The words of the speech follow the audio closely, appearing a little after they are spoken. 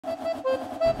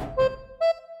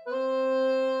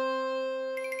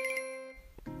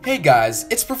Hey guys,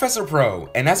 it's Professor Pro,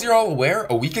 and as you're all aware,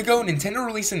 a week ago Nintendo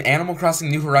released an Animal Crossing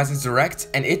New Horizons Direct,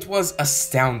 and it was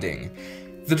astounding.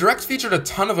 The Direct featured a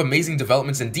ton of amazing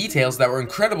developments and details that were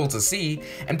incredible to see,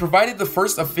 and provided the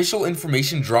first official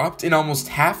information dropped in almost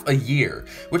half a year,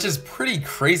 which is pretty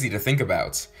crazy to think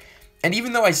about. And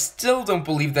even though I still don't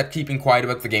believe that keeping quiet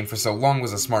about the game for so long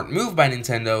was a smart move by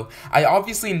Nintendo, I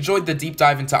obviously enjoyed the deep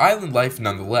dive into island life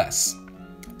nonetheless.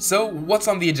 So, what's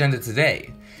on the agenda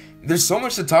today? There's so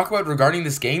much to talk about regarding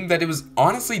this game that it was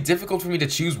honestly difficult for me to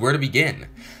choose where to begin.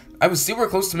 I was super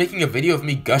close to making a video of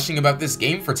me gushing about this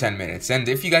game for 10 minutes, and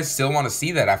if you guys still want to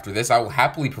see that after this, I will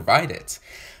happily provide it.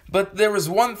 But there was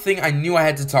one thing I knew I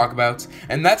had to talk about,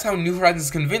 and that's how New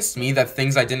Horizons convinced me that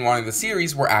things I didn't want in the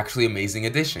series were actually amazing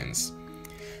additions.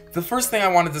 The first thing I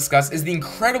want to discuss is the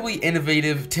incredibly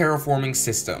innovative terraforming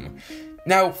system.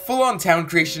 Now, full-on town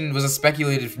creation was a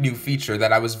speculated new feature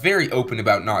that I was very open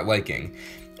about not liking.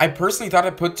 I personally thought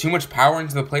it put too much power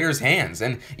into the player's hands,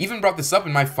 and even brought this up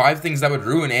in my 5 things that would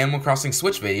ruin Animal Crossing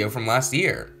Switch video from last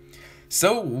year.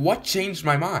 So, what changed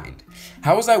my mind?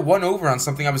 How was I won over on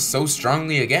something I was so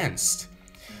strongly against?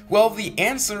 Well, the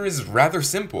answer is rather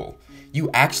simple. You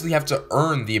actually have to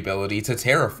earn the ability to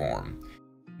terraform.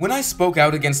 When I spoke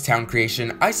out against town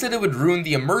creation, I said it would ruin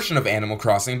the immersion of Animal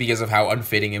Crossing because of how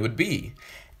unfitting it would be.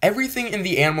 Everything in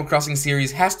the Animal Crossing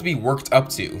series has to be worked up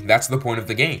to, that's the point of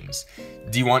the games.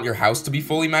 Do you want your house to be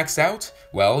fully maxed out?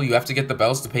 Well, you have to get the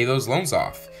bells to pay those loans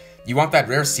off. You want that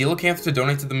rare coelacanth to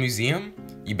donate to the museum?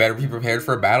 You better be prepared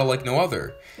for a battle like no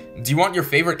other. Do you want your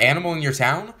favorite animal in your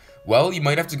town? Well, you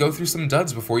might have to go through some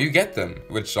duds before you get them,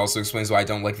 which also explains why I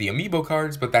don't like the amiibo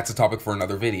cards, but that's a topic for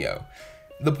another video.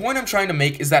 The point I'm trying to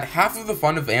make is that half of the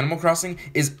fun of Animal Crossing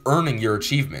is earning your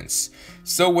achievements.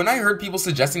 So when I heard people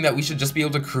suggesting that we should just be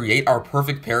able to create our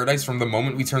perfect paradise from the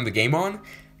moment we turn the game on,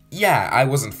 yeah, I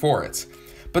wasn't for it.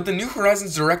 But the New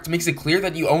Horizons Direct makes it clear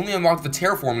that you only unlock the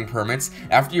terraforming permits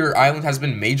after your island has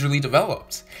been majorly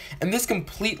developed. And this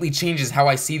completely changes how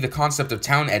I see the concept of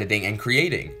town editing and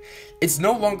creating. It's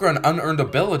no longer an unearned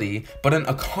ability, but an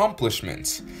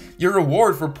accomplishment. Your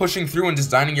reward for pushing through and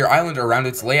designing your island around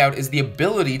its layout is the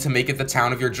ability to make it the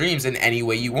town of your dreams in any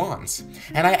way you want.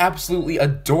 And I absolutely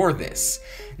adore this.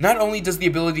 Not only does the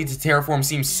ability to terraform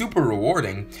seem super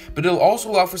rewarding, but it'll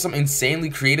also allow for some insanely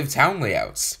creative town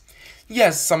layouts.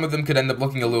 Yes, some of them could end up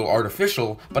looking a little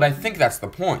artificial, but I think that's the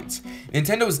point.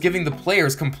 Nintendo is giving the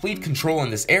players complete control in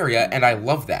this area, and I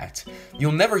love that.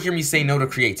 You'll never hear me say no to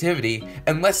creativity,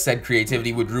 unless said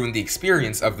creativity would ruin the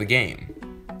experience of the game.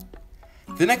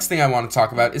 The next thing I want to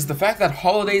talk about is the fact that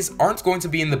holidays aren't going to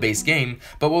be in the base game,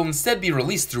 but will instead be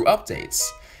released through updates.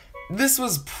 This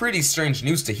was pretty strange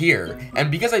news to hear,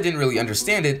 and because I didn't really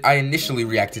understand it, I initially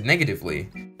reacted negatively.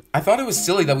 I thought it was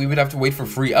silly that we would have to wait for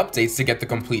free updates to get the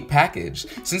complete package,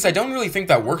 since I don't really think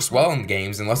that works well in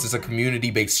games unless it's a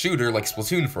community-based shooter like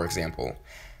Splatoon, for example.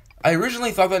 I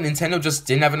originally thought that Nintendo just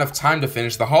didn't have enough time to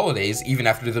finish the holidays even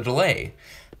after the delay,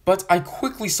 but I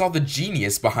quickly saw the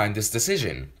genius behind this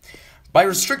decision. By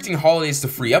restricting holidays to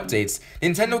free updates,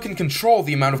 Nintendo can control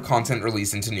the amount of content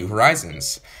released into New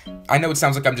Horizons. I know it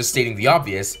sounds like I'm just stating the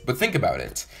obvious, but think about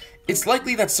it. It's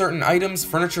likely that certain items,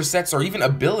 furniture sets, or even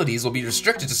abilities will be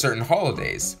restricted to certain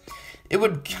holidays. It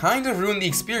would kinda ruin the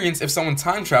experience if someone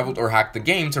time traveled or hacked the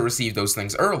game to receive those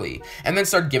things early, and then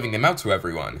start giving them out to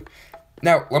everyone.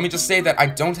 Now, let me just say that I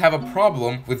don't have a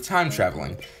problem with time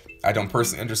traveling. I don't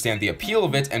personally understand the appeal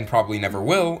of it, and probably never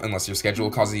will, unless your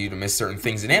schedule causes you to miss certain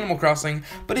things in Animal Crossing,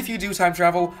 but if you do time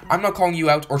travel, I'm not calling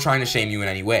you out or trying to shame you in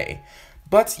any way.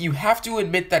 But you have to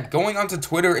admit that going onto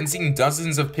Twitter and seeing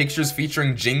dozens of pictures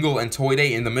featuring Jingle and Toy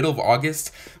Day in the middle of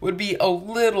August would be a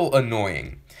little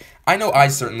annoying. I know I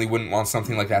certainly wouldn't want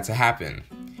something like that to happen.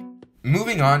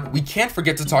 Moving on, we can't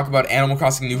forget to talk about Animal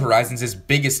Crossing New Horizons'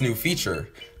 biggest new feature,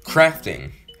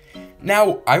 crafting.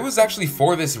 Now, I was actually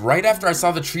for this right after I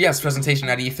saw the Treehouse presentation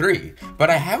at E3, but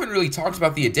I haven't really talked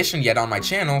about the addition yet on my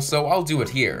channel, so I'll do it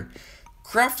here.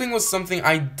 Crafting was something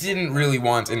I didn't really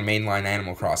want in mainline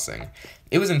Animal Crossing.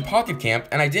 It was in Pocket Camp,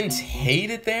 and I didn't hate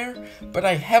it there, but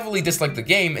I heavily disliked the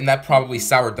game, and that probably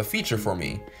soured the feature for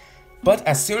me. But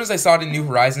as soon as I saw it in New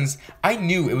Horizons, I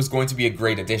knew it was going to be a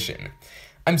great addition.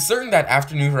 I'm certain that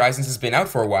after New Horizons has been out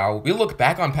for a while, we'll look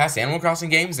back on past Animal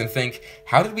Crossing games and think,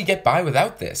 how did we get by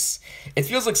without this? It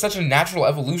feels like such a natural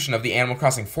evolution of the Animal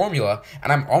Crossing formula,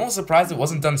 and I'm almost surprised it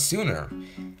wasn't done sooner.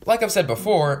 Like I've said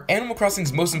before, Animal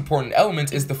Crossing's most important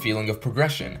element is the feeling of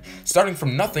progression, starting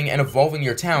from nothing and evolving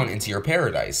your town into your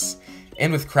paradise.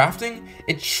 And with crafting,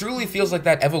 it truly feels like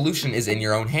that evolution is in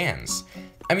your own hands.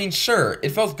 I mean, sure, it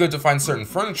felt good to find certain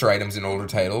furniture items in older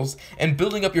titles, and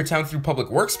building up your town through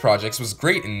public works projects was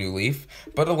great in New Leaf,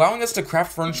 but allowing us to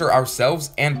craft furniture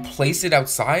ourselves and place it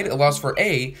outside allows for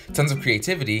A, tons of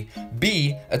creativity,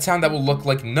 B, a town that will look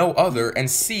like no other,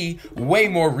 and C, way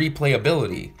more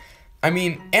replayability. I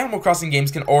mean, Animal Crossing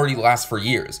games can already last for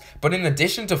years, but in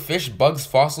addition to fish, bugs,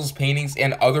 fossils, paintings,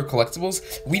 and other collectibles,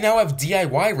 we now have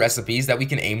DIY recipes that we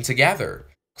can aim to gather.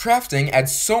 Crafting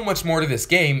adds so much more to this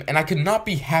game, and I could not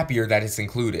be happier that it's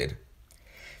included.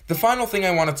 The final thing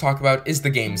I want to talk about is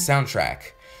the game's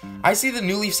soundtrack. I see the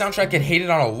New Leaf soundtrack get hated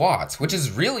on a lot, which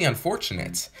is really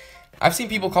unfortunate. I've seen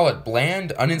people call it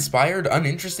bland, uninspired,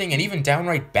 uninteresting, and even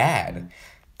downright bad.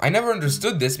 I never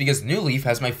understood this because New Leaf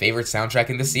has my favorite soundtrack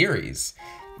in the series.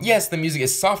 Yes, the music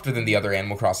is softer than the other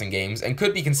Animal Crossing games, and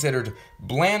could be considered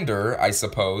blander, I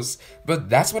suppose, but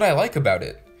that's what I like about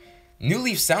it. New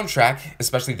Leaf's soundtrack,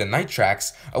 especially the night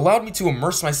tracks, allowed me to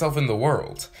immerse myself in the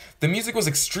world. The music was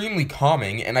extremely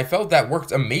calming, and I felt that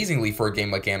worked amazingly for a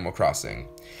game like Animal Crossing.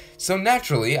 So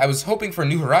naturally, I was hoping for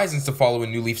New Horizons to follow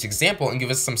in New Leaf's example and give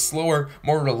us some slower,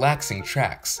 more relaxing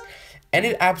tracks. And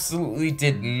it absolutely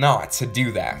did not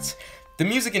do that. The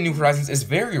music in New Horizons is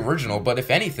very original, but if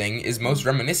anything, is most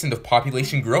reminiscent of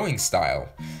Population Growing style.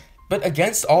 But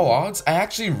against all odds, I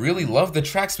actually really love the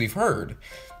tracks we've heard.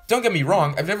 Don't get me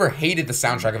wrong, I've never hated the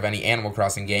soundtrack of any Animal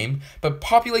Crossing game, but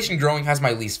Population Growing has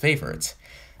my least favorite.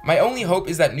 My only hope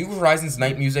is that New Horizons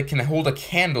night music can hold a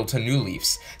candle to New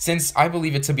Leaf's, since I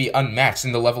believe it to be unmatched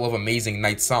in the level of amazing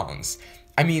night songs.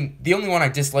 I mean, the only one I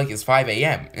dislike is 5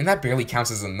 AM, and that barely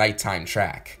counts as a nighttime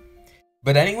track.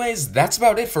 But anyways, that's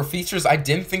about it for features I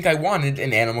didn't think I wanted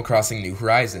in Animal Crossing New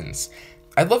Horizons.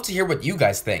 I'd love to hear what you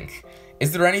guys think.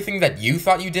 Is there anything that you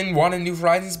thought you didn't want in New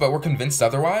Horizons but were convinced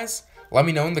otherwise? Let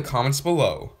me know in the comments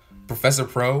below. Professor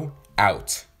Pro,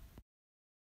 out.